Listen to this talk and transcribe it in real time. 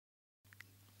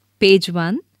Page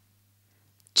 1,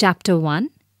 Chapter 1,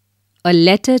 A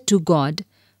Letter to God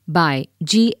by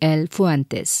G. L.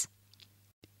 Fuentes.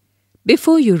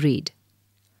 Before you read,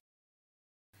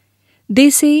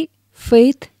 they say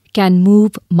faith can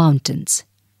move mountains.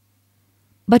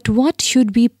 But what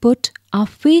should we put our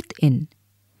faith in?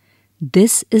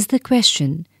 This is the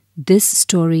question this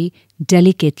story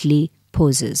delicately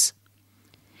poses.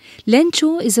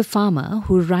 Lencho is a farmer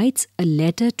who writes a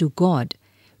letter to God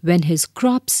when his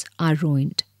crops are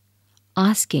ruined,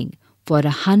 asking for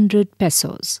 100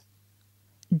 pesos.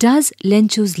 Does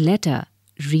Lencho's letter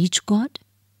reach God?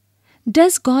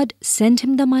 Does God send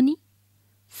him the money?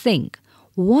 Think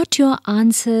what your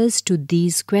answers to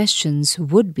these questions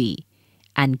would be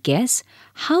and guess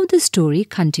how the story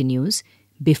continues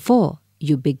before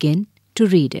you begin to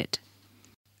read it.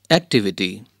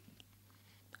 Activity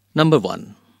Number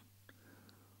 1.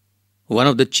 One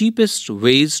of the cheapest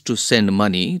ways to send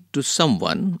money to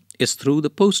someone is through the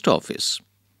post office.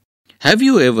 Have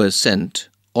you ever sent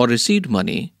or received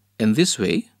money in this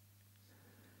way?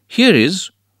 Here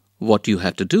is what you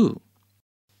have to do.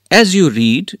 As you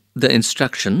read the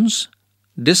instructions,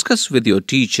 discuss with your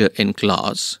teacher in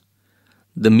class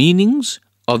the meanings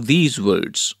of these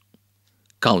words: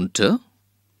 counter,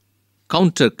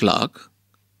 counter clerk,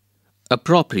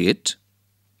 appropriate,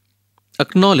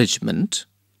 acknowledgement,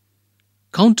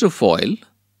 counterfoil,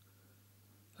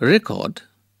 record.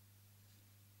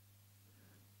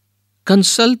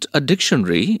 Consult a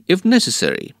dictionary if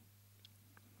necessary.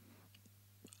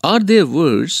 Are there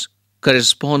words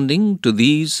corresponding to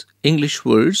these English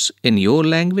words in your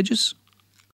languages?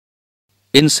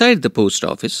 Inside the post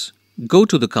office, go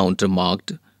to the counter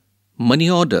marked Money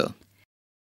Order.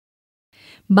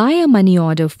 Buy a money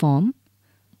order form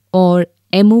or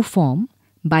MO form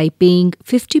by paying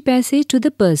 50 paise to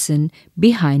the person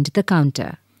behind the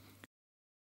counter.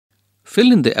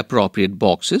 Fill in the appropriate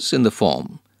boxes in the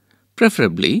form,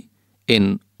 preferably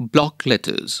in block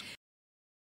letters.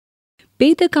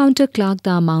 Pay the counter clerk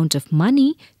the amount of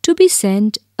money to be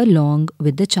sent along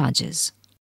with the charges.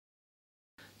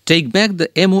 Take back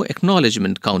the MO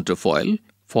acknowledgement counterfoil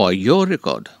for your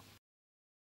record.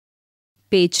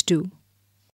 Page 2.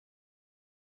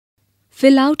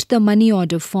 Fill out the money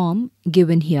order form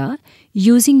given here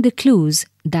using the clues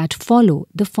that follow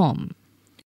the form.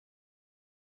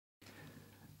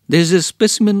 There is a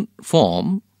specimen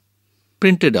form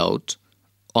printed out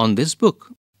on this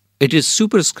book. It is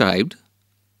superscribed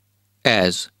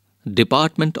as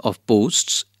Department of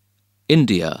Posts,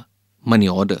 India, Money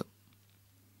Order.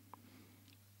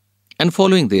 And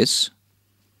following this,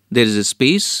 there is a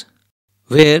space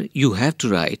where you have to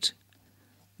write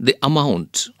the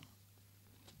amount.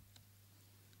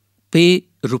 Pay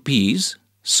rupees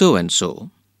so and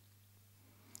so.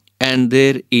 And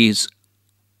there is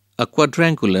a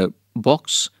quadrangular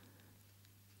box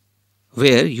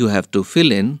where you have to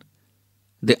fill in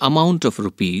the amount of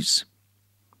rupees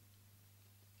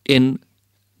in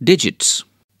digits.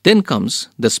 Then comes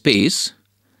the space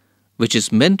which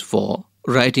is meant for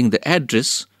writing the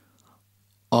address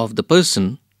of the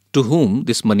person to whom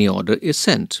this money order is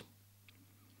sent.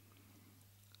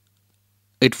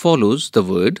 It follows the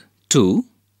word to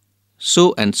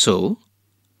so and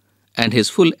his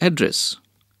full address.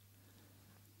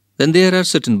 Then there are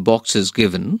certain boxes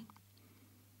given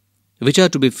which are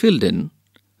to be filled in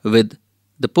with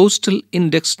the postal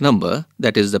index number,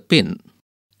 that is the PIN.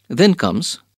 Then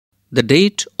comes the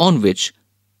date on which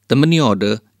the money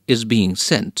order is being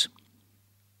sent.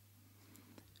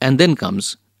 And then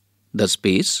comes the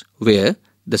space where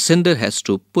the sender has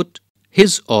to put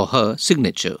his or her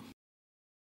signature.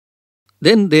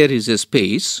 Then there is a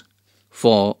space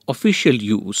for official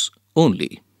use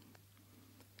only,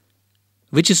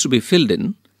 which is to be filled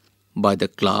in by the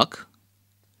clerk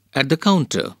at the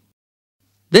counter.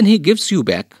 Then he gives you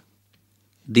back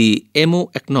the MO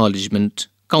acknowledgement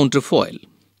counterfoil.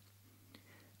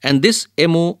 And this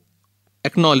MO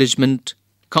acknowledgement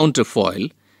counterfoil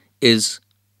is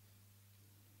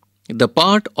the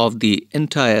part of the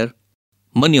entire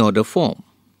money order form.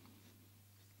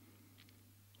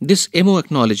 This MO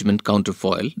acknowledgement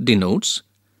counterfoil denotes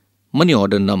money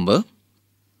order number,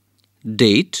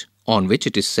 date on which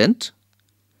it is sent,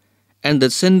 and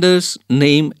the sender's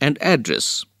name and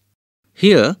address.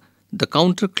 Here, the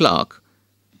counter clerk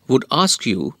would ask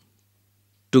you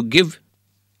to give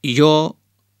your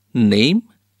name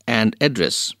and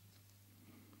address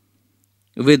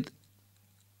with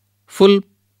full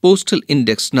postal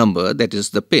index number, that is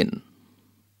the PIN.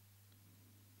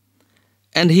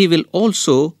 And he will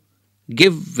also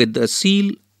give with the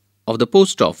seal of the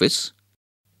post office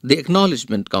the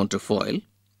acknowledgement counterfoil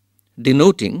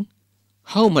denoting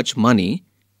how much money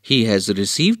he has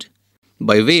received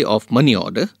by way of money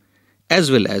order as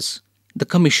well as the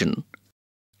commission.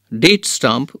 Date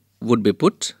stamp would be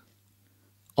put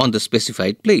on the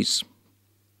specified place,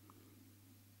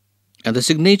 and the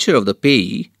signature of the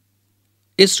payee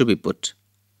is to be put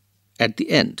at the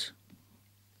end.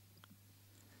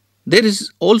 There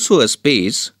is also a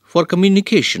space for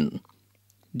communication,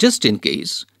 just in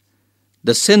case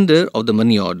the sender of the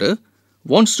money order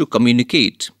wants to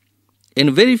communicate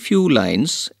in very few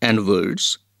lines and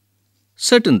words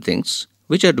certain things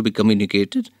which are to be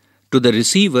communicated to the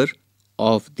receiver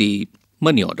of the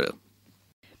money order.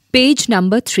 Page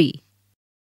number 3.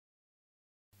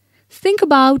 Think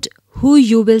about who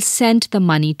you will send the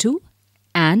money to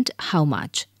and how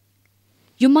much.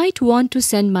 You might want to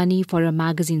send money for a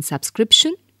magazine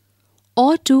subscription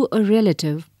or to a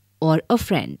relative or a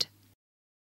friend.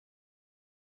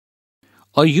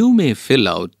 Or you may fill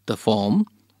out the form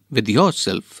with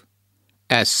yourself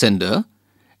as sender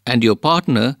and your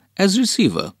partner as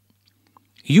receiver.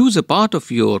 Use a part of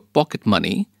your pocket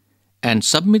money and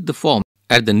submit the form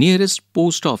at the nearest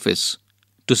post office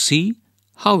to see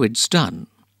how it's done.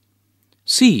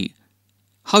 See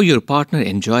how your partner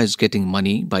enjoys getting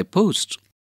money by post.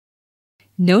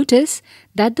 Notice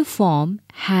that the form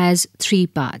has 3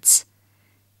 parts: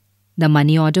 the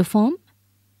money order form,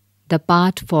 the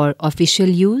part for official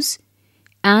use,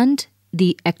 and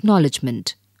the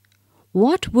acknowledgement.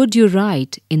 What would you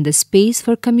write in the space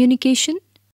for communication?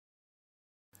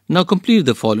 Now complete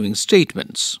the following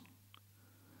statements.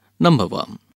 Number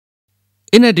 1.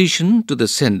 In addition to the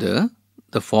sender,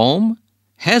 the form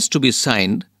has to be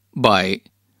signed by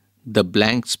the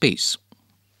blank space.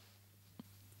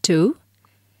 2.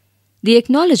 The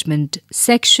acknowledgement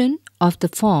section of the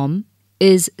form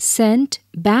is sent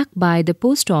back by the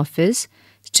post office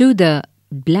to the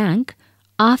blank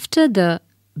after the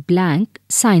blank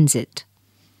signs it.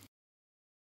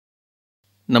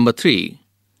 Number 3.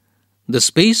 The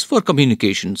space for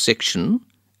communication section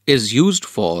is used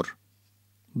for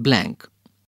blank.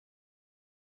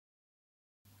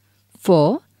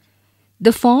 4.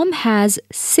 The form has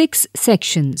 6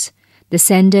 sections. The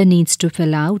sender needs to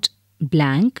fill out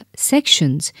blank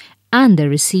sections and the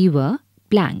receiver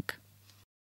blank.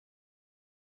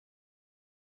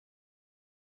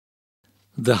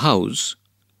 The house,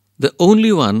 the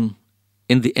only one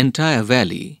in the entire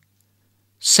valley,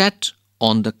 sat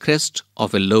on the crest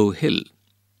of a low hill.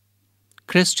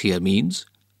 Crest here means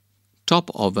top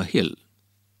of a hill.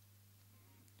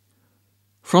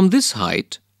 From this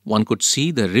height, one could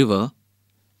see the river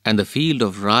and the field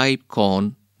of ripe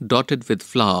corn dotted with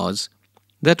flowers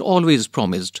that always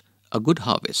promised a good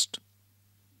harvest.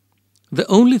 The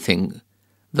only thing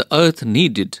the earth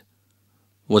needed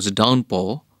was a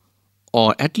downpour,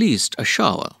 or at least a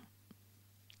shower.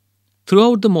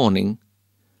 Throughout the morning,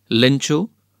 Lencho,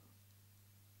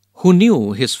 who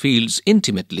knew his fields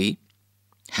intimately,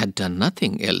 had done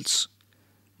nothing else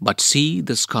but see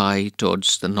the sky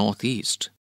towards the northeast.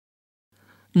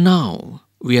 "Now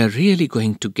we are really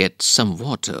going to get some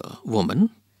water, woman."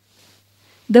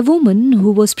 The woman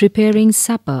who was preparing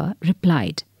supper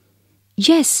replied,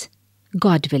 "Yes,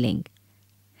 God willing."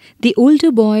 The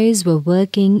older boys were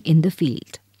working in the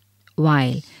field,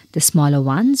 while the smaller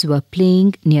ones were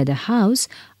playing near the house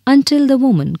until the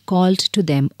woman called to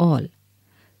them all,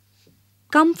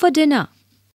 "Come for dinner."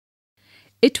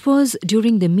 It was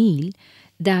during the meal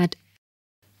that,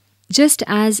 just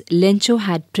as Lencho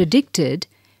had predicted,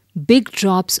 big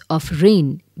drops of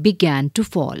rain began to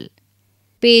fall.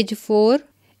 Page 4.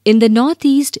 In the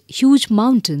northeast, huge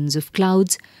mountains of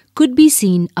clouds could be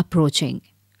seen approaching.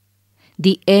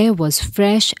 The air was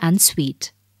fresh and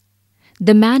sweet.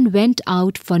 The man went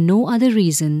out for no other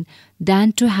reason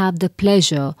than to have the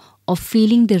pleasure of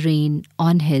feeling the rain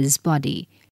on his body.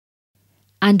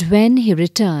 And when he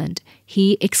returned,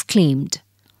 he exclaimed,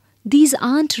 "These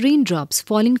aren't raindrops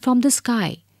falling from the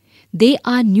sky. They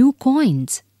are new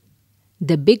coins.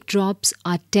 The big drops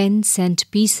are 10-cent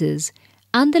pieces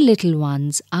and the little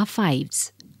ones are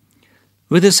 5s.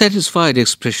 With a satisfied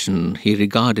expression, he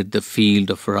regarded the field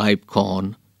of ripe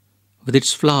corn with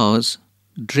its flowers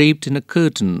draped in a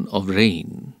curtain of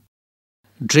rain.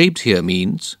 Draped here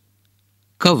means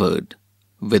covered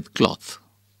with cloth.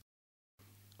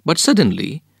 But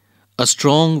suddenly, a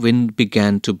strong wind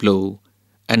began to blow,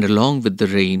 and along with the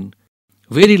rain,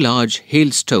 very large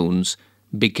hailstones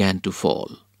began to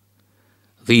fall.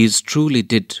 These truly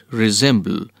did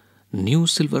resemble new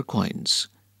silver coins.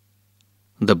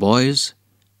 The boys,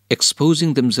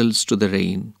 exposing themselves to the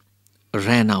rain,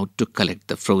 ran out to collect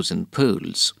the frozen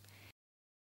pearls.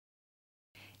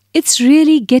 It's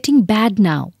really getting bad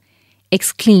now.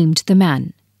 exclaimed the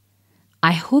man.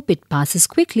 "I hope it passes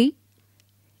quickly."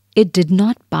 It did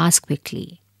not pass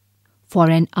quickly. For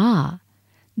an hour,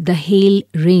 the hail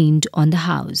rained on the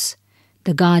house,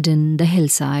 the garden, the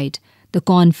hillside, the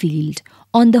cornfield,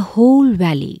 on the whole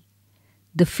valley.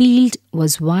 The field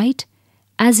was white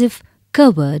as if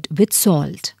covered with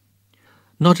salt.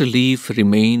 Not a leaf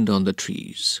remained on the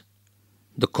trees.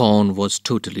 The corn was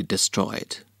totally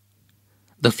destroyed.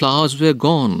 The flowers were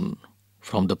gone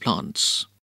from the plants.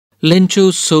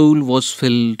 Lencho's soul was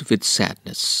filled with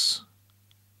sadness.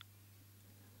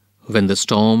 When the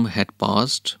storm had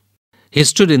passed, he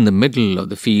stood in the middle of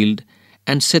the field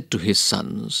and said to his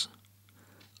sons,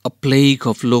 "A plague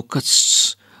of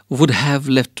locusts would have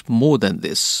left more than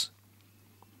this.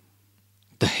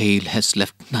 The hail has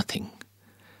left nothing.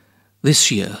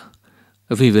 This year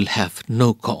we will have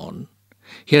no corn."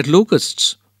 Here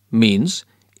locusts means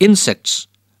insects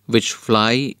which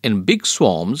fly in big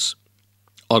swarms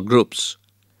or groups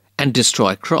and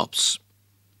destroy crops.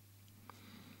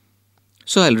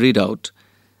 So I'll read out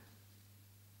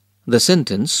the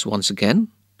sentence once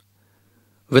again.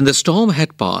 When the storm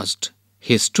had passed,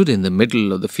 he stood in the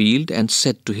middle of the field and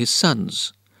said to his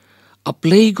sons, "A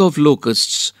plague of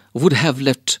locusts would have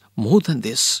left more than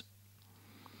this.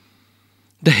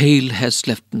 The hail has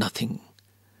left nothing.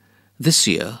 This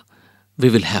year we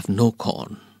will have no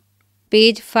corn."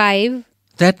 Page 5.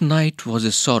 That night was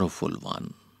a sorrowful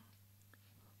one.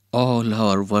 All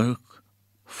our work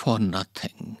for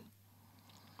nothing.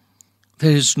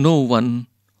 There is no one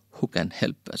who can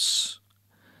help us.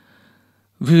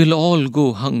 We will all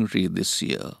go hungry this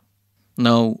year.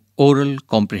 Now, oral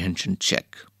comprehension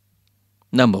check.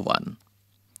 Number 1.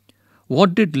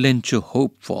 What did Lencho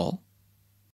hope for?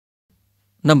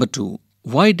 Number 2.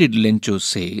 Why did Lencho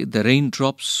say the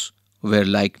raindrops were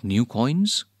like new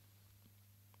coins?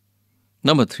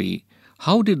 Number 3.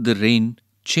 How did the rain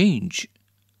change?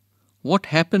 What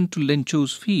happened to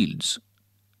Lencho's fields?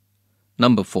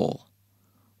 Number 4.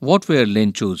 What were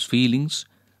Lencho's feelings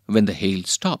when the hail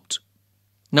stopped?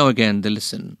 Now again the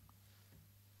lesson.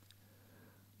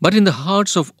 But in the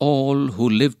hearts of all who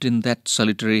lived in that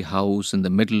solitary house in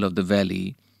the middle of the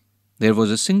valley, there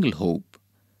was a single hope: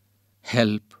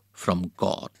 help from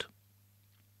God.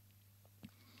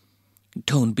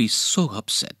 Don't be so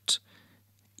upset,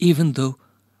 even though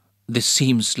this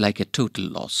seems like a total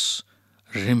loss.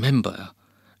 Remember,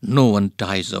 no one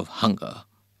dies of hunger.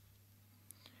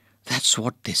 That's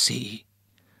what they say.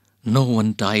 No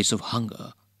one dies of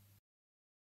hunger.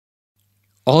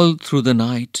 All through the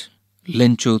night,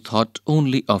 Lencho thought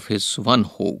only of his one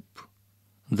hope,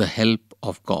 the help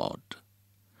of God,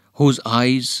 whose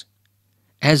eyes,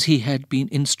 as he had been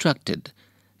instructed,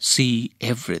 see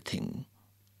everything,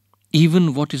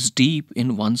 even what is deep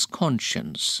in one's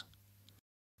conscience.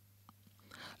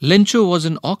 Lencho was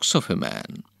an ox of a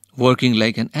man, working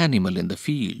like an animal in the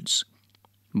fields,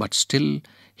 but still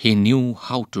he knew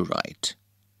how to write.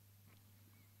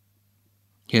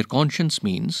 Here conscience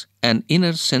means an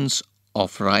inner sense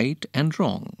of right and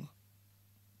wrong.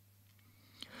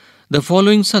 The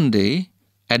following Sunday,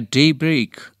 at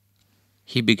daybreak,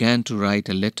 he began to write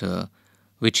a letter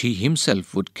which he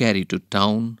himself would carry to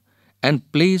town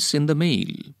and place in the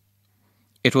mail.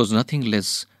 It was nothing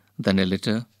less than a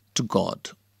letter to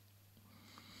God.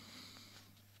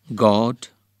 "God,"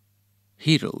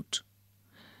 he wrote,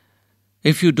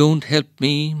 "if you don't help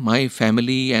me, my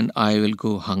family and I will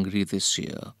go hungry this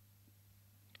year.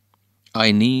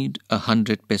 I need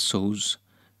 100 pesos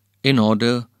in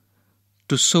order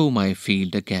to sow my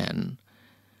field again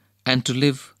and to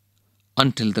live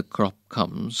until the crop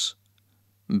comes,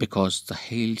 because the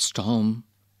hailstorm."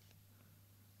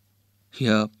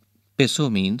 Here, peso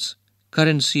means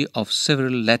currency of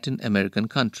several Latin American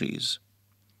countries.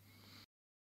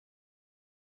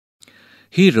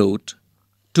 He wrote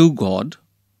to God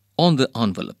on the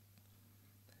envelope,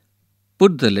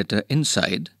 put the letter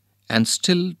inside, and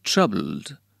still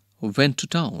troubled, went to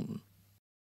town.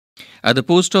 At the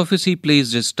post office, he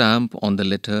placed a stamp on the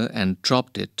letter and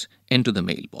dropped it into the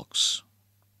mailbox.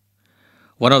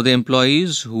 One of the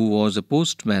employees, who was a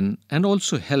postman and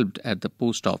also helped at the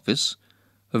post office,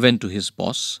 went to his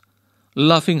boss,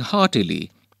 laughing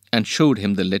heartily, and showed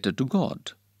him the letter to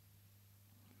God.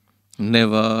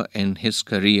 Never in his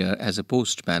career as a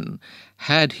postman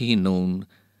had he known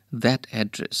that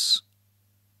address.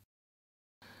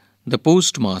 The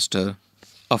postmaster,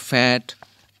 a fat,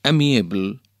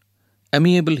 amiable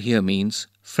here means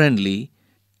friendly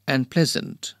and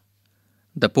pleasant.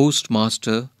 The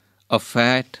postmaster, a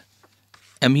fat,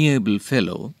 amiable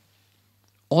fellow,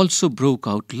 also broke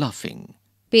out laughing.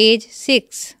 Page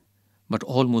 6. But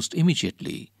almost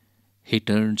immediately he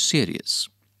turned serious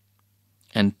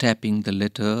and, tapping the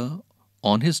letter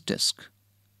on his desk,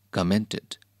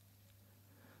 commented,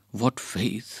 "What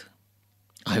faith!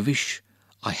 I wish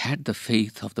I had the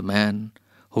faith of the man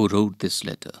who wrote this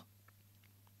letter,"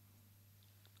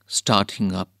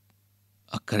 starting up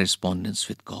a correspondence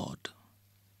with God.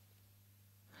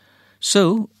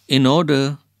 So, in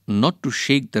order not to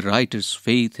shake the writer's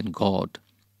faith in God,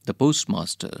 the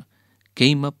postmaster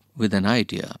came up with an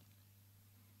idea: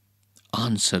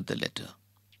 answer the letter.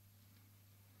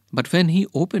 But when he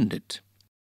opened it,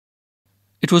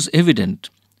 it was evident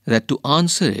that to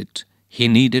answer it, he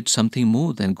needed something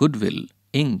more than goodwill,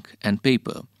 ink, and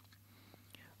paper.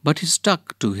 But he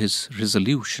stuck to his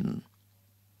resolution.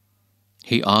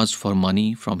 He asked for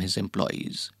money from his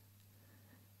employees.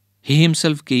 He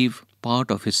himself gave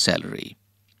part of his salary,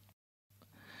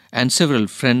 and several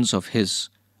friends of his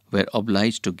were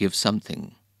obliged to give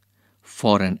something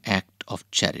for an act of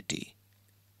charity.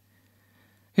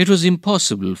 It was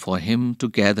impossible for him to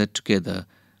gather together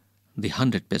the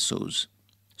 100 pesos,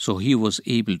 so he was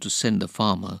able to send the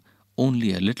farmer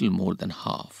only a little more than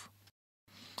half.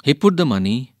 He put the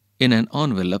money in an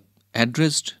envelope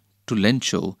addressed to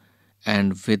Lencho,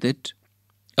 and with it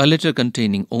a letter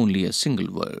containing only a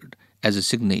single word as a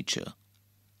signature: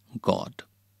 God.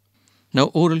 Now,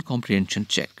 oral comprehension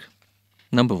check.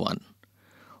 Number 1.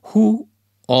 Who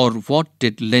or what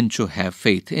did Lencho have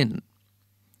faith in?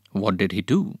 What did he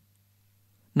do?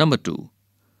 Number 2.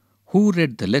 Who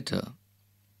read the letter?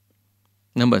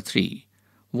 Number 3.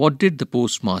 What did the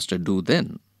postmaster do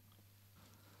then?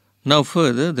 Now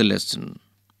further the lesson.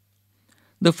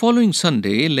 The following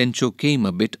Sunday, Lencho came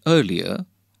a bit earlier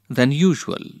than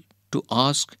usual to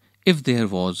ask if there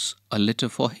was a letter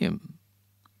for him.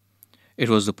 It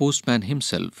was the postman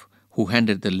himself who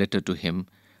handed the letter to him,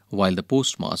 while the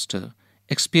postmaster,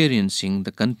 experiencing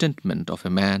the contentment of a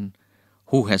man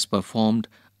who has performed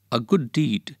a good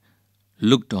deed,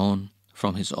 looked on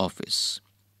from his office.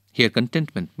 Here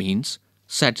contentment means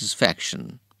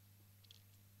satisfaction.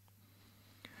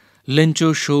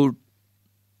 Lencho showed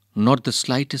not the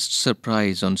slightest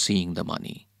surprise on seeing the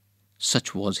money.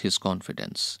 Such was his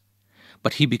confidence.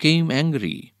 But he became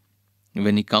angry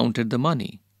when he counted the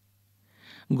money.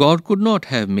 God could not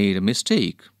have made a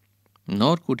mistake,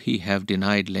 nor could he have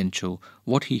denied Lencho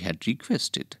what he had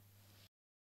requested.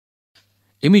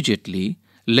 Immediately,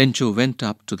 Lencho went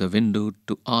up to the window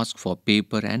to ask for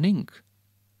paper and ink.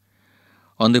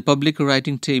 On the public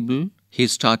writing table, he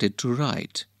started to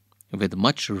write, with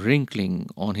much wrinkling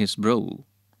on his brow,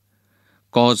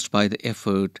 caused by the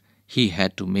effort he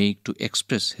had to make to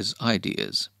express his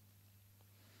ideas.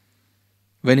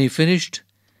 When he finished,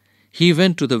 he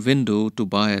went to the window to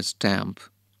buy a stamp,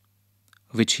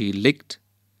 which he licked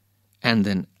and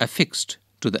then affixed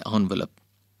to the envelope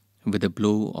with a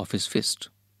blow of his fist.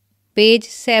 Page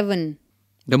 7.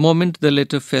 The moment the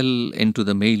letter fell into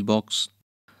the mailbox,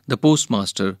 the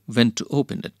postmaster went to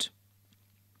open it.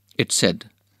 It said,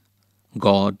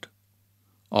 God,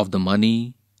 of the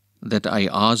money that I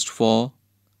asked for,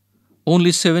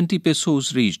 only 70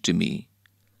 pesos reached to me.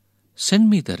 Send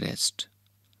me the rest,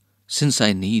 since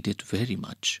I need it very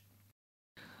much.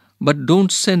 But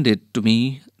don't send it to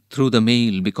me through the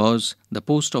mail, because the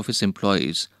post office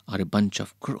employees are a bunch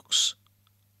of crooks.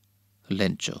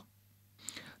 Lencho.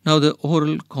 Now the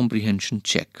oral comprehension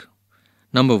check.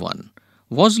 Number 1.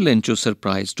 Was Lencho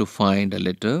surprised to find a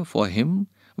letter for him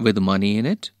with money in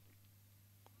it?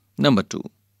 Number 2.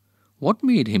 What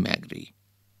made him angry?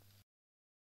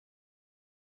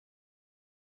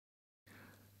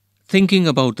 Thinking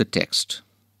about the text.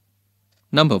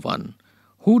 Number 1.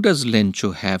 Who does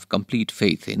Lencho have complete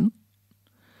faith in?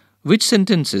 Which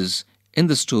sentences in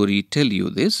the story tell you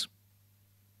this?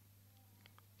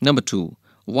 Number 2.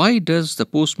 Why does the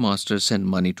postmaster send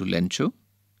money to Lencho?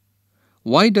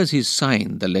 Why does he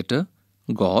sign the letter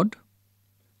God?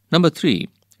 Number 3.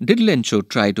 Did Lencho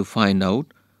try to find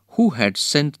out who had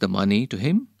sent the money to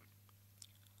him?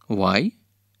 Why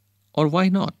or why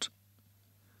not?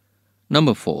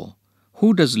 Number 4.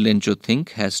 Who does Lencho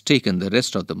think has taken the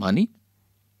rest of the money?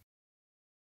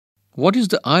 What is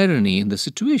the irony in the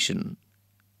situation?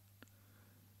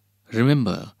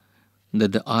 Remember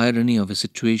that the irony of a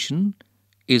situation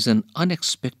is an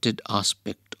unexpected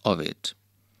aspect of it.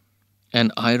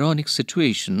 An ironic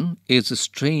situation is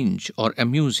strange or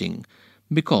amusing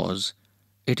because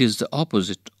it is the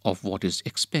opposite of what is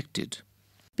expected.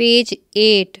 Page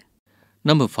 8.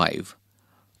 Number 5.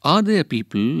 Are there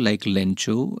people like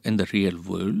Lencho in the real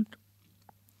world?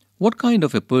 What kind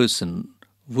of a person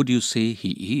would you say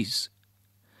he is?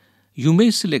 You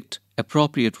may select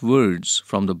appropriate words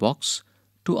from the box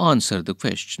to answer the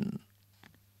question.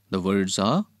 The words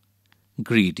are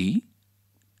greedy,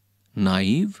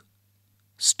 naive,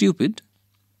 stupid,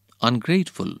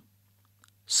 ungrateful,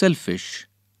 selfish,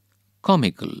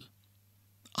 comical,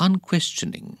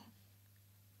 unquestioning.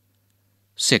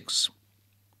 6.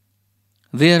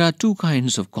 There are two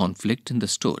kinds of conflict in the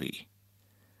story: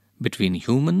 between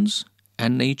humans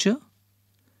and nature,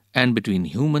 and between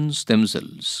humans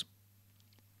themselves.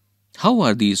 How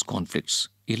are these conflicts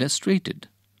illustrated?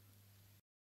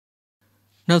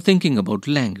 Now, thinking about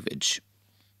language.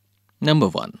 Number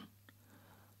 1.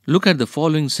 Look at the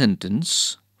following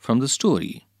sentence from the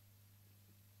story.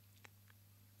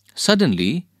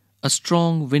 Suddenly, a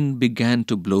strong wind began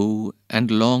to blow, and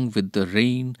along with the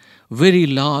rain, very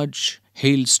large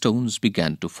hailstones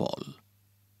began to fall.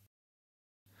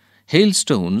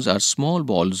 Hailstones are small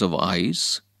balls of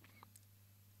ice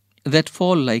that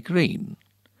fall like rain.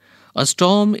 A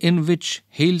storm in which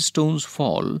hailstones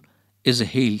fall is a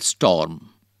hailstorm.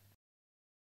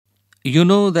 You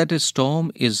know that a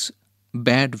storm is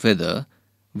bad weather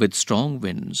with strong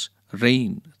winds,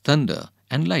 rain, thunder,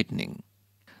 and lightning.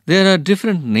 There are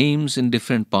different names in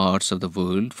different parts of the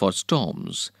world for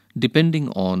storms, depending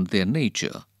on their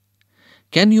nature.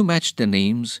 Can you match the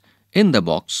names in the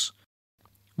box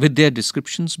with their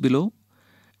descriptions below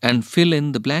and fill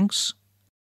in the blanks?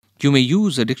 You may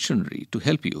use a dictionary to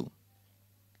help you.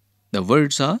 The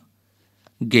words are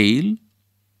gale,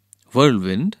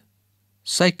 whirlwind,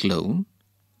 cyclone,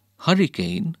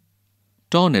 hurricane,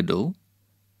 tornado,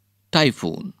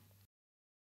 typhoon.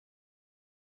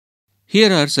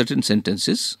 Here are certain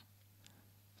sentences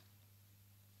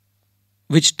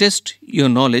which test your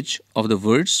knowledge of the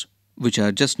words which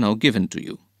are just now given to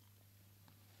you.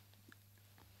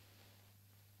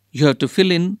 You have to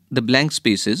fill in the blank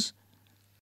spaces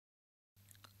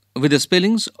with the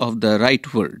spellings of the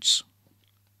right words.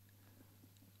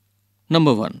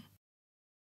 Number 1.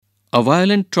 A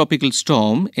violent tropical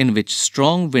storm in which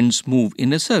strong winds move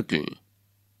in a circle.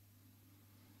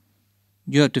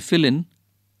 You have to fill in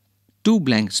 2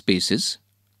 blank spaces,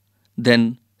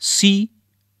 then C,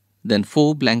 then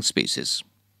 4 blank spaces.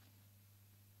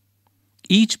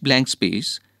 Each blank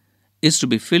space is to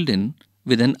be filled in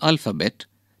with an alphabet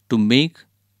to make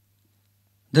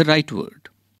the right word.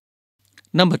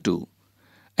 Number 2.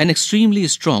 An extremely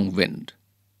strong wind.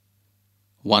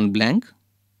 1 blank,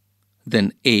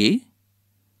 then A,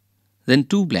 then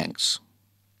 2 blanks.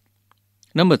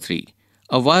 Number 3.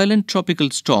 A violent tropical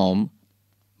storm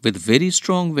with very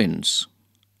strong winds.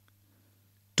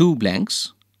 2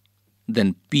 blanks,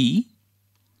 then P,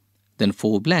 then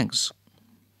 4 blanks.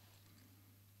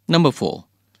 Number 4.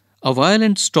 A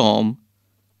violent storm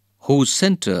whose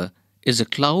center is a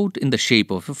cloud in the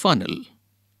shape of a funnel.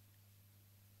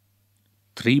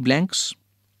 3 blanks,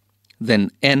 then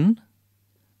N,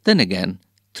 then again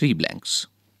 3 blanks.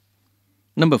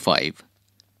 Number 5.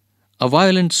 A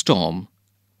violent storm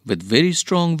with very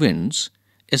strong winds,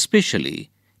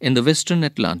 especially in the western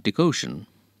Atlantic Ocean.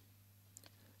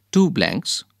 2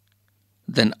 blanks,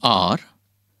 then R,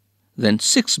 then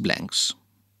 6 blanks.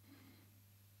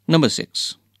 Number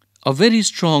 6. A very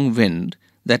strong wind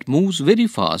that moves very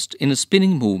fast in a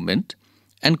spinning movement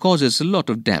and causes a lot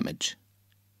of damage.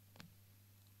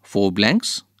 4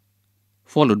 blanks,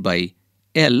 followed by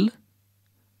L,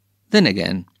 then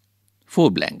again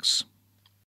 4 blanks.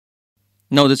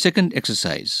 Now the second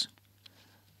exercise.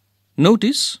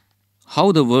 Notice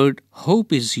how the word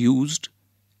hope is used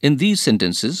in these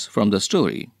sentences from the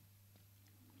story.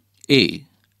 A.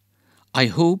 I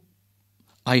hope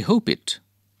it.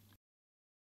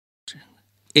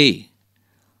 A.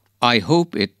 I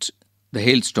hope it, the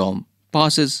hailstorm,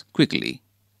 passes quickly.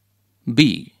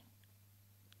 B.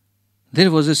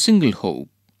 There was a single hope,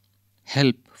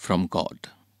 help from God.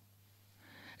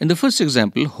 In the first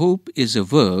example, hope is a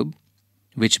verb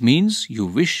which means you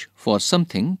wish for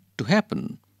something to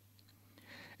happen.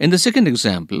 In the second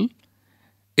example,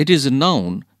 it is a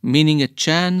noun meaning a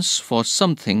chance for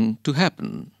something to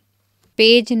happen.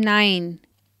 Page 9.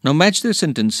 Now match the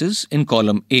sentences in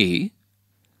column A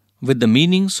with the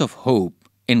meanings of hope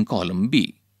in column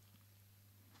B.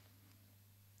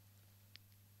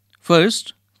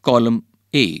 First, column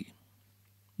A.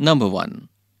 Number 1.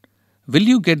 Will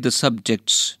you get the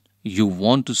subjects you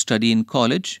want to study in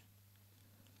college?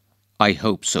 I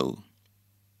hope so.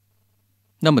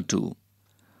 Number 2.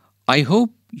 I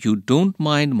hope you don't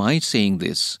mind my saying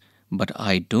this, but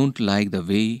I don't like the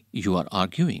way you are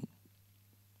arguing.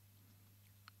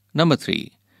 Number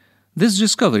 3. This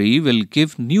discovery will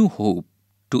give new hope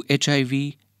to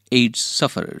HIV/AIDS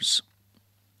sufferers.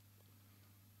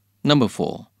 Number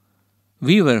 4.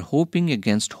 We were hoping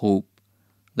against hope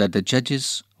that the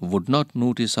judges would not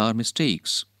notice our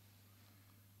mistakes.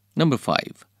 Number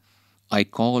 5. I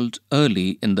called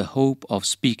early in the hope of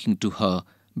speaking to her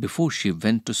before she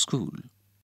went to school.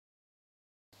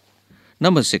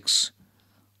 Number 6.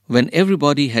 When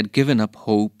everybody had given up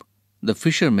hope, the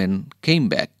fishermen came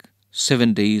back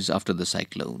 7 days after the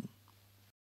cyclone.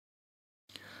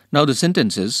 Now the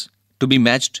sentences to be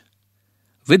matched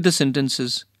with the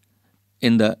sentences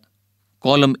in the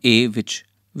column A, which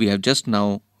we have just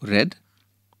now read.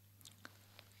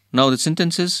 Now the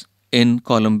sentences in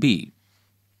column B.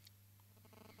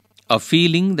 A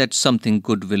feeling that something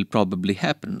good will probably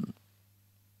happen.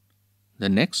 The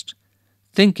next,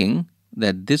 thinking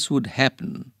that this would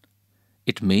happen.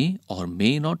 It may or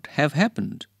may not have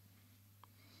happened.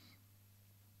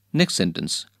 Next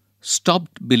sentence,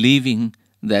 stopped believing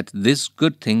that this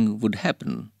good thing would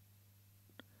happen.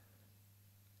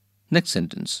 Next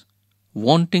sentence,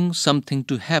 wanting something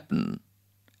to happen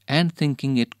and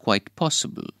thinking it quite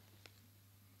possible.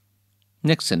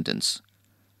 Next sentence,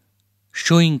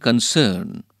 showing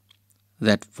concern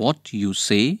that what you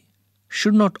say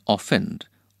should not offend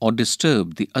or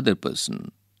disturb the other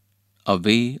person, a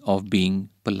way of being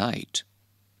polite.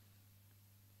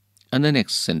 And the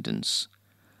next sentence,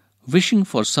 wishing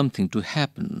for something to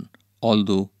happen,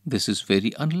 although this is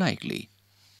very unlikely.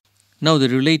 Now the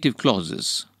relative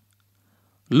clauses.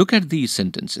 Look at these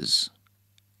sentences.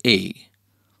 A.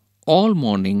 All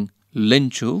morning,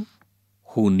 Lencho,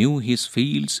 who knew his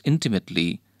fields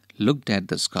intimately, looked at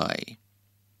the sky.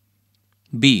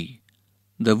 B.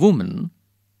 The woman,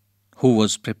 who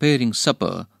was preparing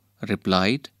supper,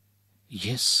 replied,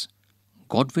 Yes,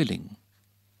 God willing.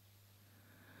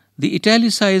 The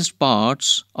italicized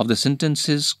parts of the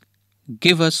sentences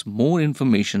give us more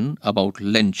information about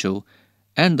Lencho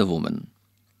and the woman.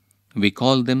 We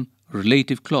call them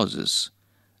relative clauses.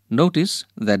 Notice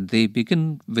that they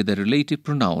begin with a relative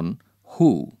pronoun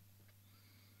who.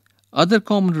 Other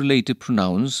common relative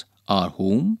pronouns are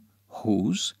whom,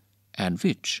 whose, and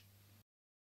which.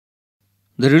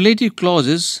 The relative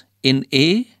clauses in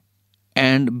A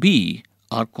and B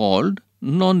are called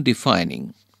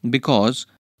non-defining because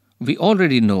we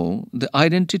already know the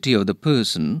identity of the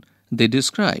person they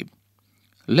describe.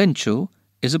 Lencho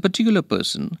is a particular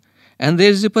person and there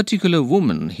is a particular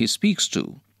woman he speaks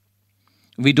to.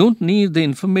 We don't need the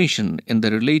information in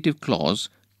the relative clause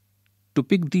to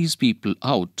pick these people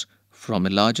out from a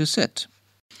larger set.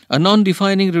 A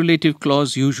non-defining relative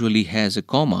clause usually has a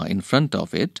comma in front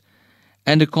of it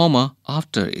and a comma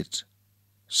after it.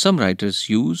 Some writers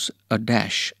use a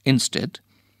dash instead,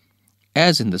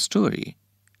 as in the story.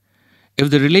 If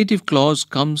the relative clause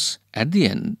comes at the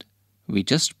end, we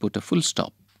just put a full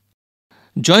stop.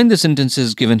 Join the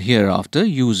sentences given hereafter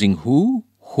using who,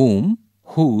 whom,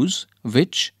 whose,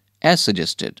 which as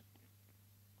suggested.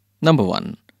 Number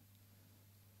 1.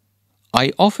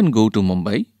 I often go to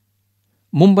Mumbai.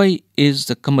 Mumbai is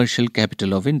the commercial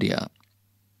capital of India.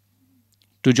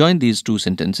 To join these two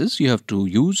sentences, you have to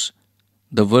use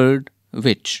the word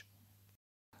which.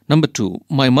 Number 2.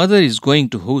 My mother is going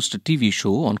to host a TV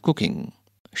show on cooking.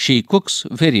 She cooks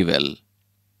very well.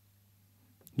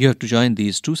 You have to join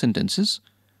these two sentences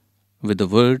with the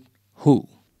word who.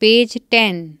 Page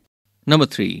 10. Number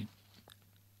 3.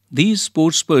 These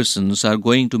sportspersons are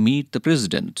going to meet the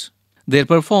president. Their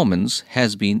performance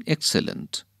has been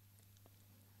excellent.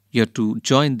 You have to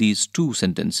join these two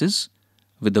sentences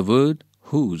with the word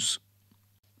whose.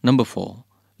 Number 4.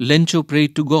 Lencho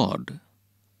prayed to God.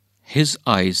 His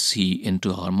eyes see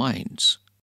into our minds.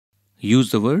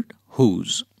 Use the word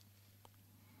whose.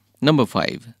 Number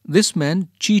 5. This man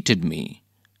cheated me.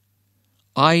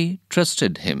 I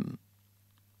trusted him.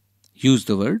 Use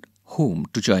the word whom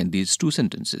to join these two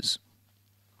sentences.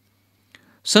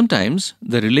 Sometimes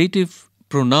the relative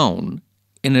pronoun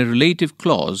in a relative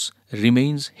clause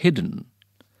remains hidden.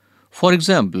 For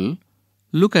example,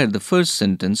 look at the first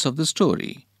sentence of the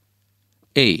story.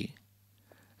 A.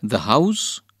 The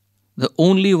house, the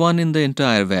only one in the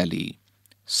entire valley,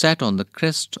 sat on the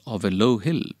crest of a low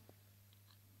hill.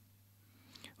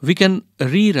 We can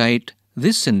rewrite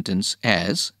this sentence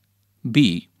as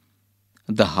B.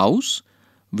 The house,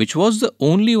 which was the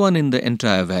only one in the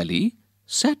entire valley,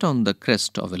 sat on the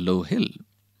crest of a low hill.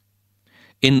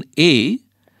 In A,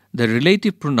 the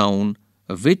relative pronoun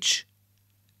which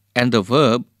and the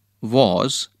verb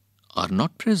was are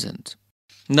not present.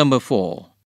 Number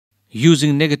 4.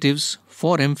 Using negatives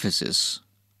for emphasis.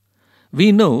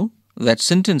 We know that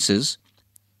sentences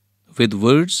with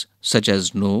words such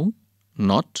as no,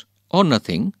 not, or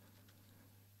nothing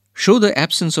show the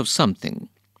absence of something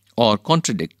or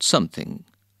contradict something.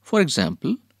 For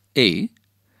example, A.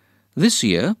 This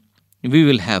year we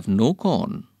will have no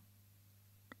corn.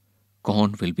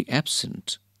 Corn will be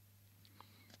absent.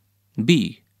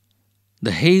 B.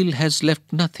 The hail has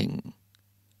left nothing.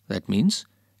 That means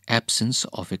absence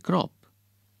of a crop.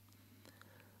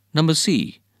 Number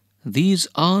C. These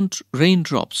aren't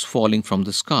raindrops falling from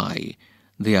the sky,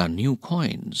 they are new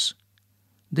coins.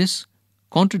 This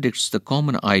contradicts the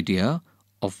common idea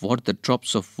of what the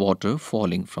drops of water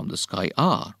falling from the sky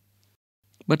are.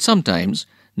 But sometimes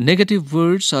negative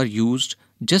words are used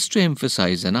just to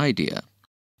emphasize an idea.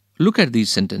 Look at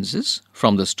these sentences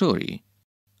from the story.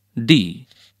 D.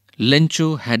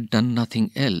 Lencho had done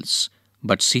nothing else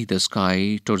but see the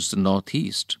sky towards the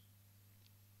northeast.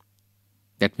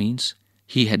 That means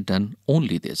he had done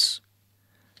only this.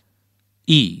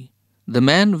 E. The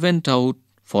man went out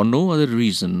for no other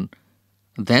reason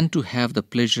than to have the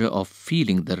pleasure of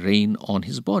feeling the rain on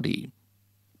his body.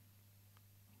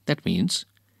 That means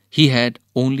he had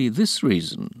only this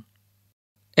reason.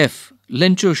 F.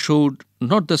 Lencho showed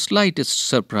not the slightest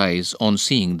surprise on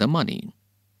seeing the money.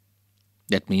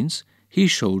 That means he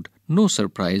showed no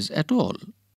surprise at all.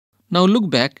 Now look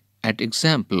back at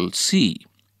example C.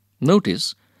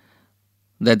 Notice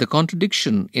that the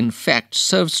contradiction in fact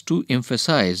serves to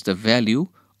emphasize the value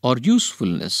or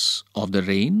usefulness of the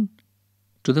rain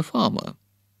to the farmer.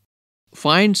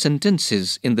 Find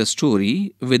sentences in the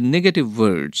story with negative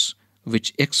words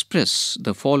which express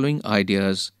the following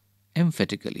ideas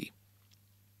emphatically.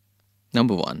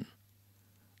 Number 1.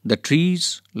 The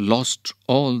trees lost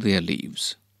all their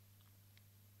leaves.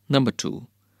 Number 2.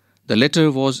 The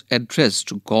letter was addressed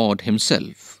to God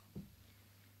Himself.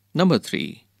 Number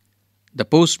 3. The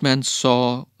postman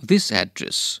saw this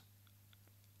address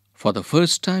for the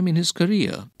first time in his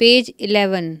career. Page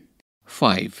 11.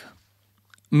 5.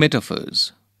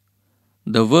 Metaphors.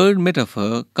 The word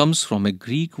metaphor comes from a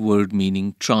Greek word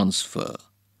meaning transfer.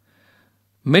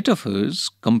 Metaphors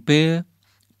compare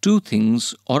two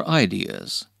things or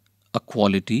ideas. A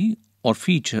quality or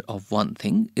feature of one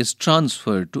thing is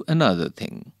transferred to another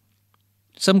thing.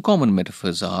 Some common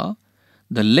metaphors are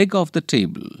the leg of the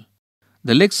table.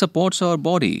 The leg supports our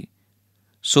body,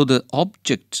 so the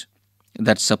object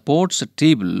that supports a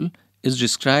table is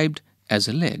described as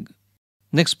a leg.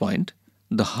 Next point,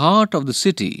 the heart of the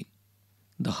city.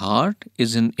 The heart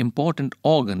is an important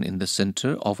organ in the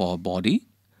center of our body,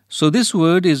 so this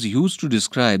word is used to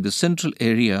describe the central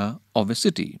area of a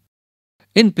city.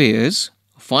 In pairs,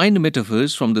 find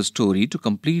metaphors from the story to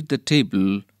complete the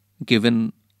table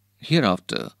given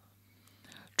hereafter.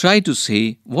 Try to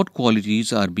say what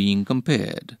qualities are being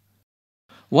compared.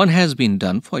 One has been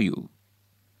done for you.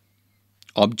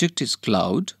 Object is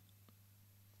cloud.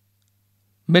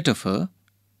 Metaphor,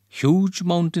 huge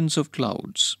mountains of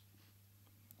clouds.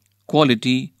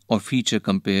 Quality or feature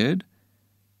compared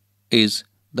is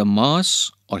the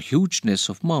mass or hugeness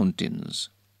of mountains.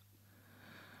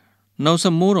 Now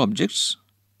some more objects.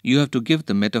 You have to give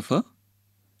the metaphor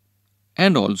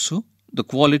and also the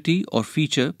quality or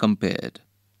feature compared.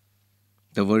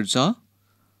 The words are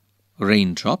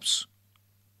raindrops,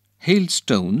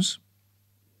 hailstones,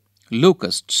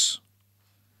 locusts.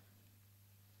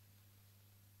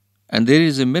 And there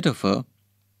is a metaphor,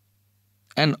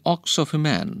 an ox of a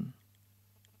man.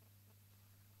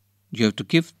 You have to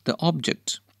give the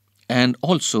object and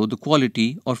also the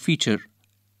quality or feature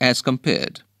as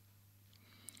compared.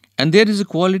 And there is a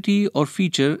quality or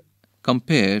feature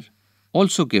compared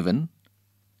also given.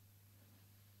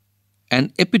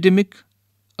 An epidemic,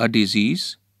 a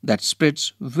disease that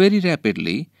spreads very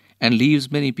rapidly and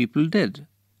leaves many people dead.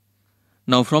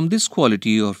 Now from this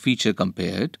quality or feature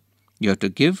compared, you have to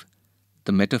give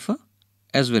the metaphor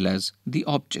as well as the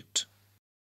object.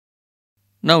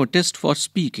 Now a test for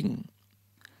speaking.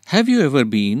 Have you ever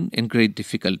been in great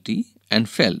difficulty and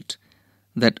felt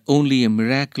that only a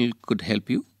miracle could help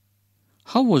you?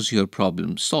 How was your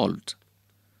problem solved?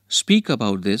 Speak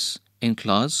about this in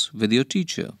class with your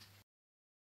teacher.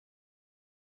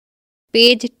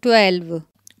 Page 12.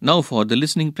 Now for the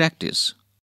listening practice.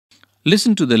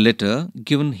 Listen to the letter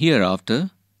given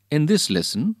hereafter in this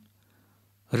lesson,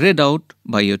 read out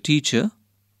by your teacher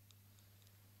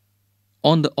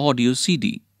on the audio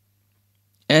CD.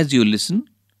 As you listen,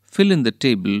 fill in the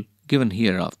table given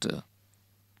hereafter.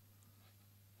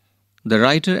 The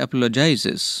writer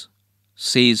apologizes,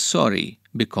 says sorry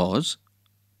because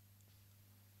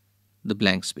the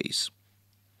blank space.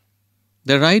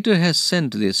 The writer has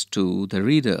sent this to the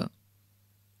reader,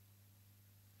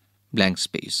 blank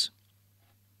space.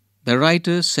 The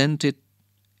writer sent it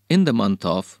in the month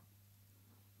of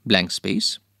blank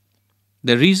space.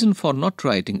 The reason for not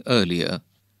writing earlier,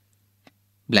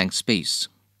 blank space.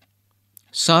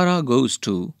 Sarah goes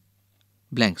to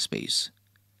blank space.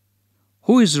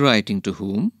 Who is writing to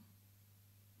whom?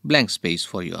 Blank space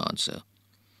for your answer.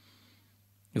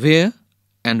 Where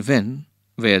and when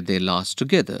were they last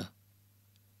together?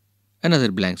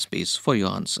 Another blank space for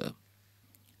your answer.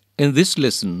 In this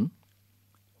lesson,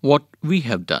 what we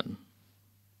have done.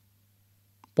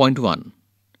 Point 1.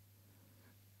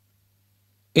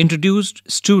 Introduced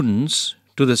students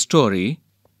to the story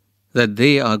that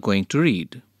they are going to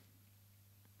read.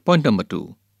 Point number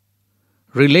 2.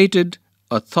 Related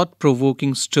a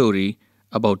thought-provoking story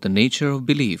about the nature of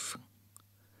belief.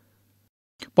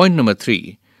 Point number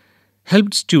 3.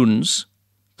 Helped students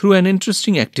through an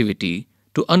interesting activity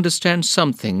to understand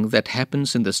something that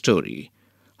happens in the story,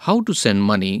 how to send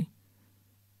money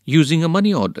using a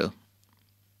money order.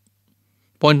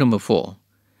 Point number 4.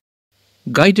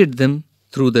 Guided them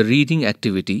through the reading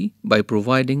activity by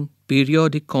providing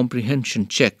periodic comprehension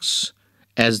checks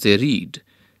as they read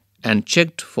and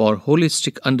checked for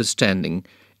holistic understanding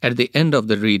at the end of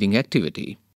the reading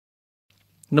activity.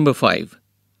 Number 5.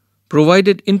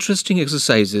 Provided interesting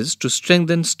exercises to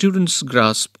strengthen students'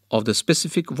 grasp of the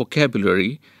specific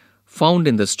vocabulary found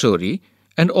in the story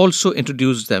and also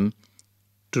introduced them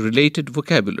to related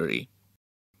vocabulary.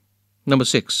 Number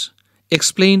 6.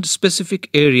 Explained specific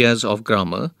areas of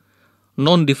grammar,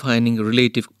 non-defining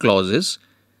relative clauses,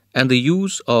 and the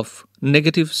use of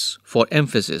negatives for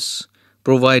emphasis,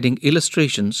 providing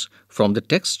illustrations from the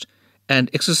text and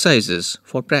exercises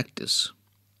for practice.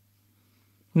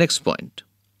 Next point.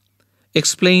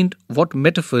 Explained what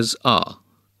metaphors are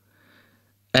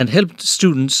and helped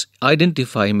students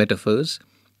identify metaphors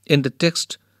in the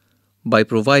text by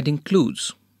providing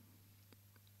clues.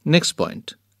 Next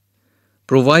point.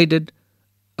 Provided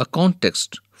a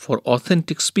context for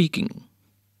authentic speaking.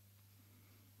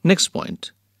 Next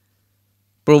point.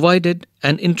 Provided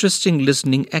an interesting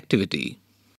listening activity.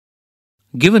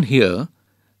 Given here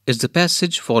is the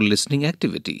passage for listening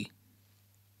activity.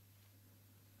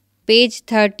 Page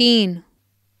 13.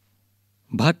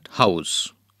 Bhatt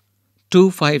House,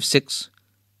 256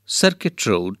 Circuit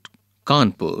Road,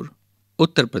 Kanpur,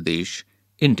 Uttar Pradesh,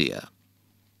 India.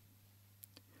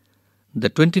 The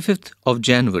 25th of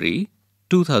January,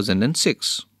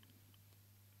 2006.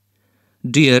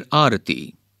 Dear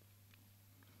Arati,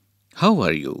 how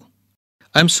are you?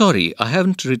 I'm sorry I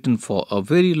haven't written for a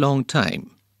very long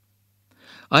time.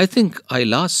 I think I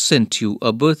last sent you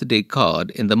a birthday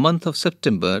card in the month of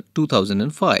September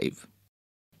 2005.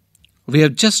 We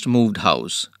have just moved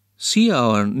house. See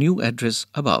our new address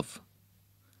above.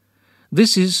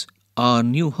 This is our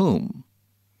new home.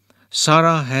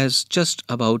 Sarah has just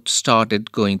about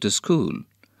started going to school.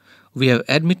 We have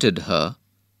admitted her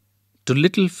to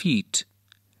Little Feet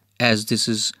as this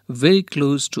is very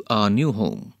close to our new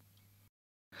home.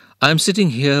 I am sitting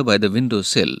here by the window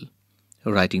sill,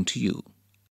 writing to you.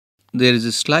 There is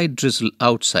a slight drizzle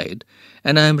outside,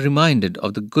 and I am reminded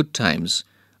of the good times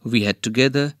we had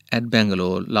together at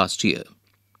Bangalore last year.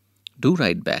 Do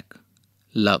write back.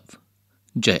 Love,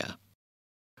 Jaya.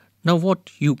 Now what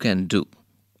you can do.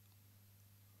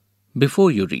 Before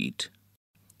you read,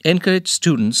 encourage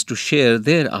students to share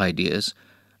their ideas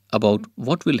about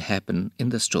what will happen in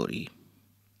the story.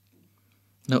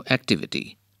 Now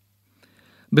activity.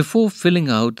 Before filling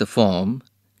out the form,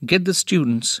 get the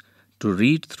students to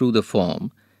read through the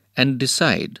form and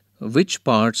decide which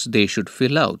parts they should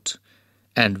fill out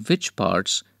and which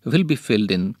parts will be filled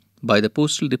in by the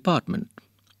postal department.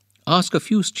 Ask a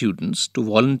few students to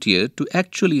volunteer to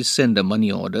actually send a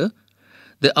money order.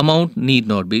 The amount need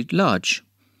not be large,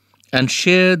 and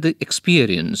share the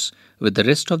experience with the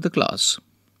rest of the class.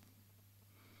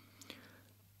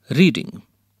 Reading.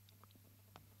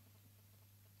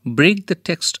 Break the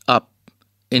text up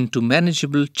into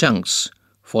manageable chunks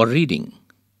for reading,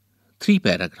 3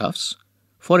 paragraphs,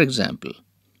 for example,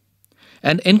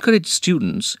 and encourage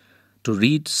students to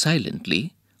read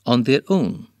silently on their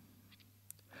own.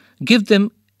 Give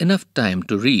them enough time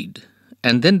to read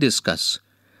and then discuss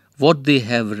what they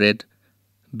have read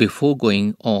before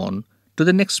going on to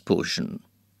the next portion.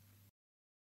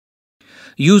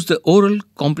 Use the oral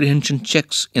comprehension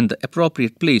checks in the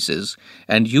appropriate places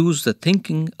and use the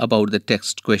thinking about the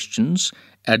text questions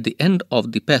at the end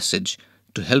of the passage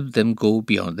to help them go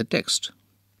beyond the text.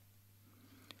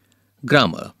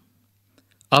 Grammar.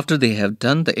 After they have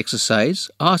done the exercise,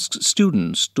 ask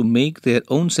students to make their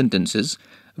own sentences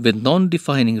with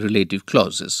non-defining relative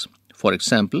clauses. For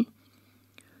example,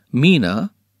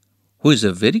 Meena, who is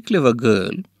a very clever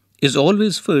girl, is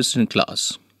always first in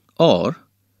class. Or,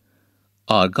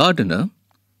 our gardener,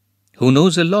 who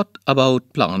knows a lot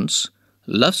about plants,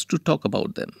 loves to talk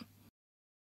about them.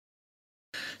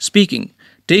 Speaking,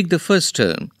 take the first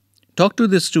turn. Talk to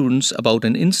the students about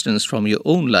an instance from your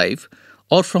own life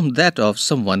or from that of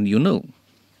someone you know.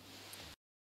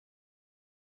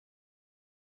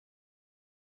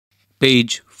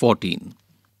 Page 14.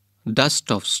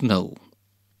 Dust of Snow.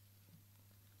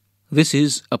 This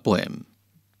is a poem.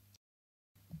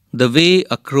 The way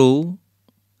a crow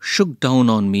shook down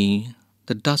on me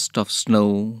the dust of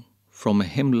snow from a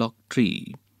hemlock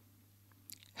tree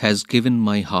has given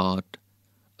my heart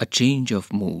a change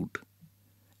of mood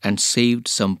and saved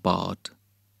some part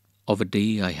of a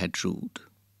day I had rued.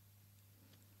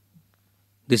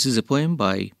 This is a poem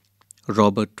by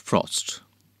Robert Frost.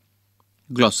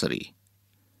 Glossary.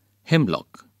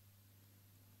 Hemlock.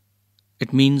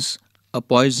 It means a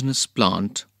poisonous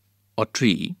plant or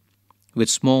tree with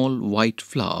small white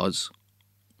flowers.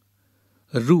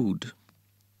 Rude.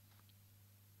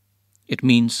 It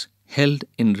means held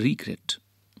in regret.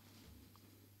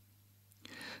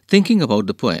 Thinking about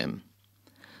the poem,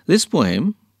 this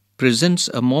poem presents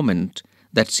a moment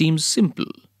that seems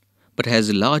simple but has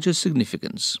a larger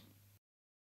significance.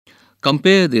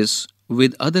 Compare this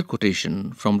with other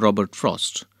quotation from Robert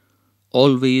Frost.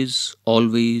 Always,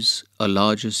 always a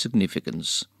larger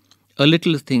significance. A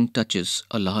little thing touches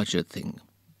a larger thing.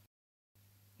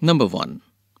 Number 1.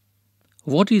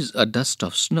 What is a dust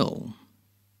of snow?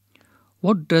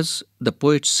 What does the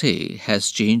poet say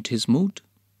has changed his mood?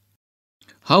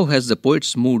 How has the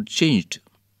poet's mood changed?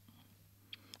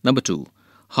 Number 2.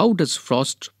 How does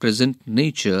Frost present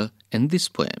nature in this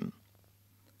poem?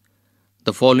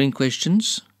 The following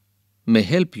questions may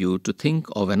help you to think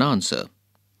of an answer.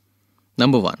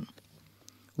 Number 1.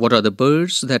 What are the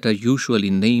birds that are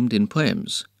usually named in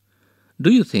poems?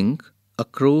 Do you think a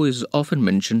crow is often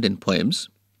mentioned in poems?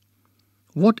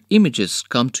 What images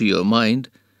come to your mind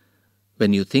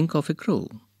when you think of a crow?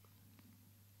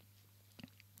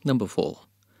 Number 4.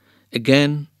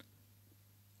 Again,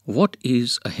 what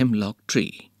is a hemlock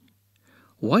tree?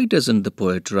 Why doesn't the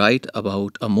poet write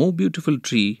about a more beautiful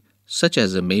tree such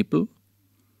as a maple,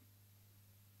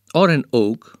 or an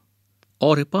oak,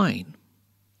 or a pine?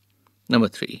 Number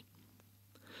 3.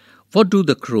 What do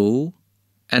the crow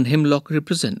and hemlock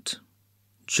represent?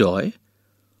 Joy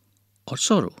or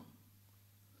sorrow?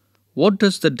 What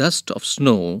does the dust of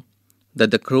snow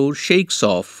that the crow shakes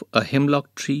off a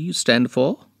hemlock tree stand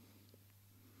for?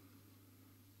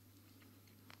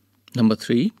 Number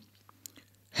 3.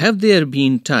 Have there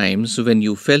been times when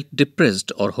you felt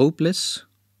depressed or hopeless?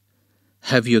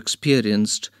 Have you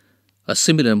experienced a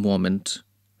similar moment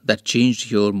that changed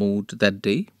your mood that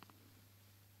day?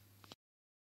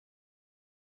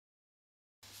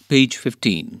 Page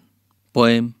 15.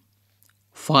 Poem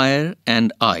Fire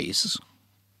and Ice.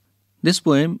 This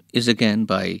poem is again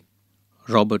by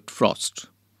Robert Frost.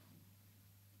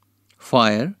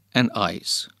 Fire and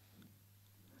Ice.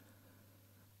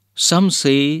 Some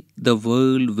say the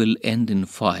world will end in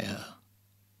fire.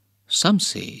 Some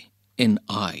say in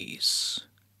ice.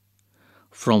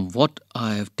 From what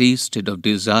I have tasted of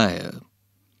desire,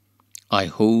 I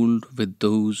hold with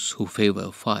those who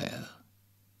favor fire.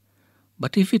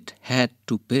 But if it had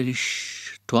to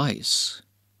perish twice,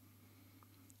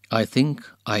 I think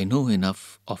I know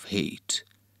enough of hate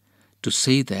to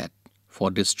say that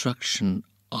for destruction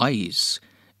ice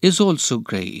is also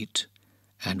great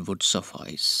and would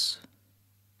suffice.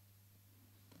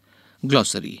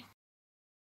 Glossary.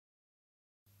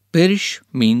 Perish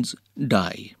means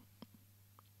die.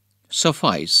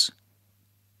 Suffice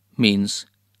means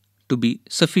to be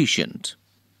sufficient.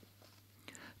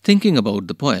 Thinking about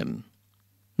the poem.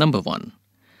 Number 1.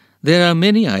 There are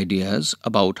many ideas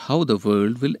about how the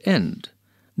world will end.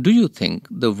 Do you think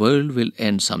the world will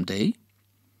end someday?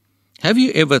 Have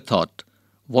you ever thought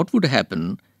what would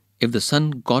happen if the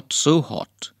sun got so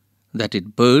hot that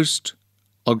it burst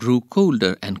or grew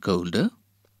colder and colder?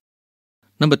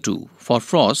 Number 2. For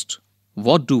Frost,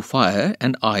 what do fire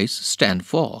and ice stand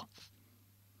for?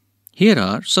 Here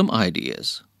are some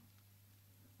ideas.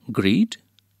 Greed,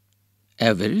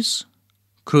 avarice,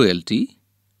 cruelty,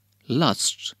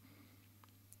 lust,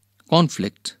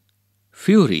 conflict,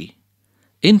 fury,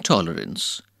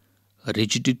 intolerance,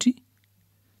 rigidity,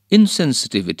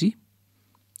 insensitivity,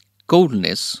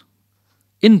 coldness,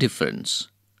 indifference,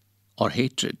 or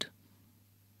hatred.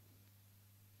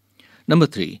 Number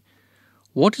 3.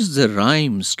 What is the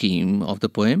rhyme scheme of the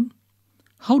poem?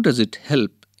 How does it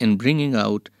help in bringing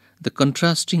out the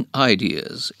contrasting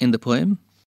ideas in the poem?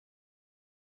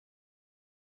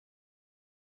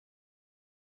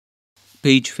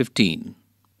 Page 15.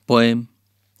 Poem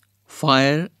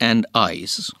Fire and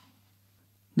Ice.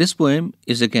 This poem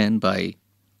is again by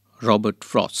Robert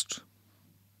Frost.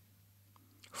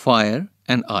 Fire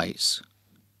and Ice.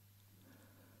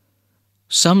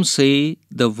 Some say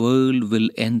the world will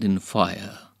end in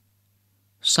fire.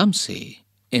 Some say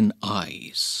in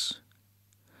ice.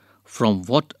 From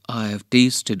what I have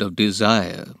tasted of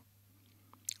desire,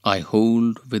 I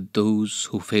hold with those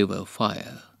who favor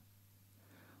fire.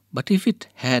 But if it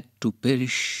had to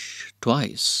perish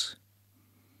twice,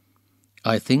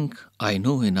 I think I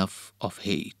know enough of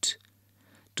hate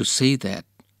to say that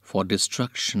for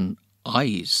destruction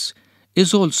ice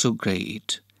is also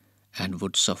great and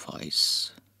would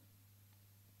suffice.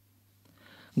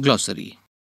 Glossary.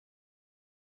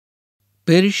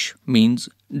 Perish means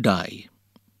die.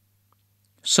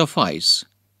 Suffice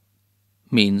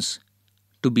means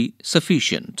to be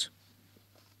sufficient.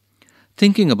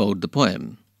 Thinking about the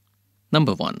poem.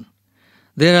 Number 1.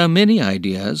 There are many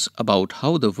ideas about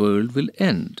how the world will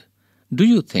end. Do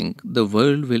you think the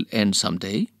world will end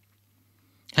someday?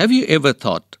 Have you ever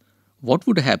thought what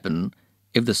would happen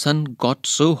if the sun got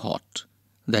so hot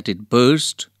that it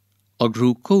burst or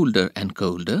grew colder and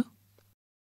colder?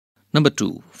 Number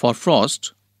 2. For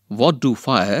frost, what do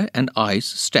fire and ice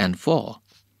stand for?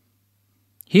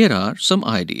 Here are some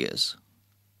ideas: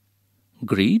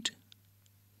 greed,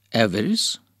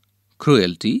 avarice,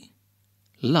 cruelty,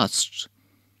 lust,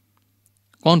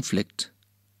 conflict,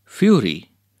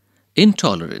 fury,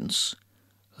 intolerance,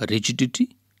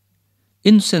 rigidity,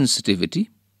 insensitivity,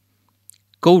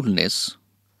 coldness,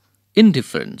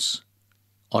 indifference,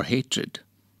 or hatred.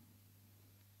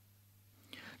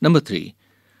 Number 3.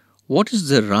 What is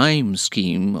the rhyme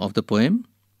scheme of the poem?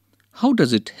 How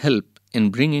does it help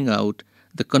in bringing out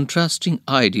the contrasting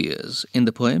ideas in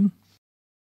the poem?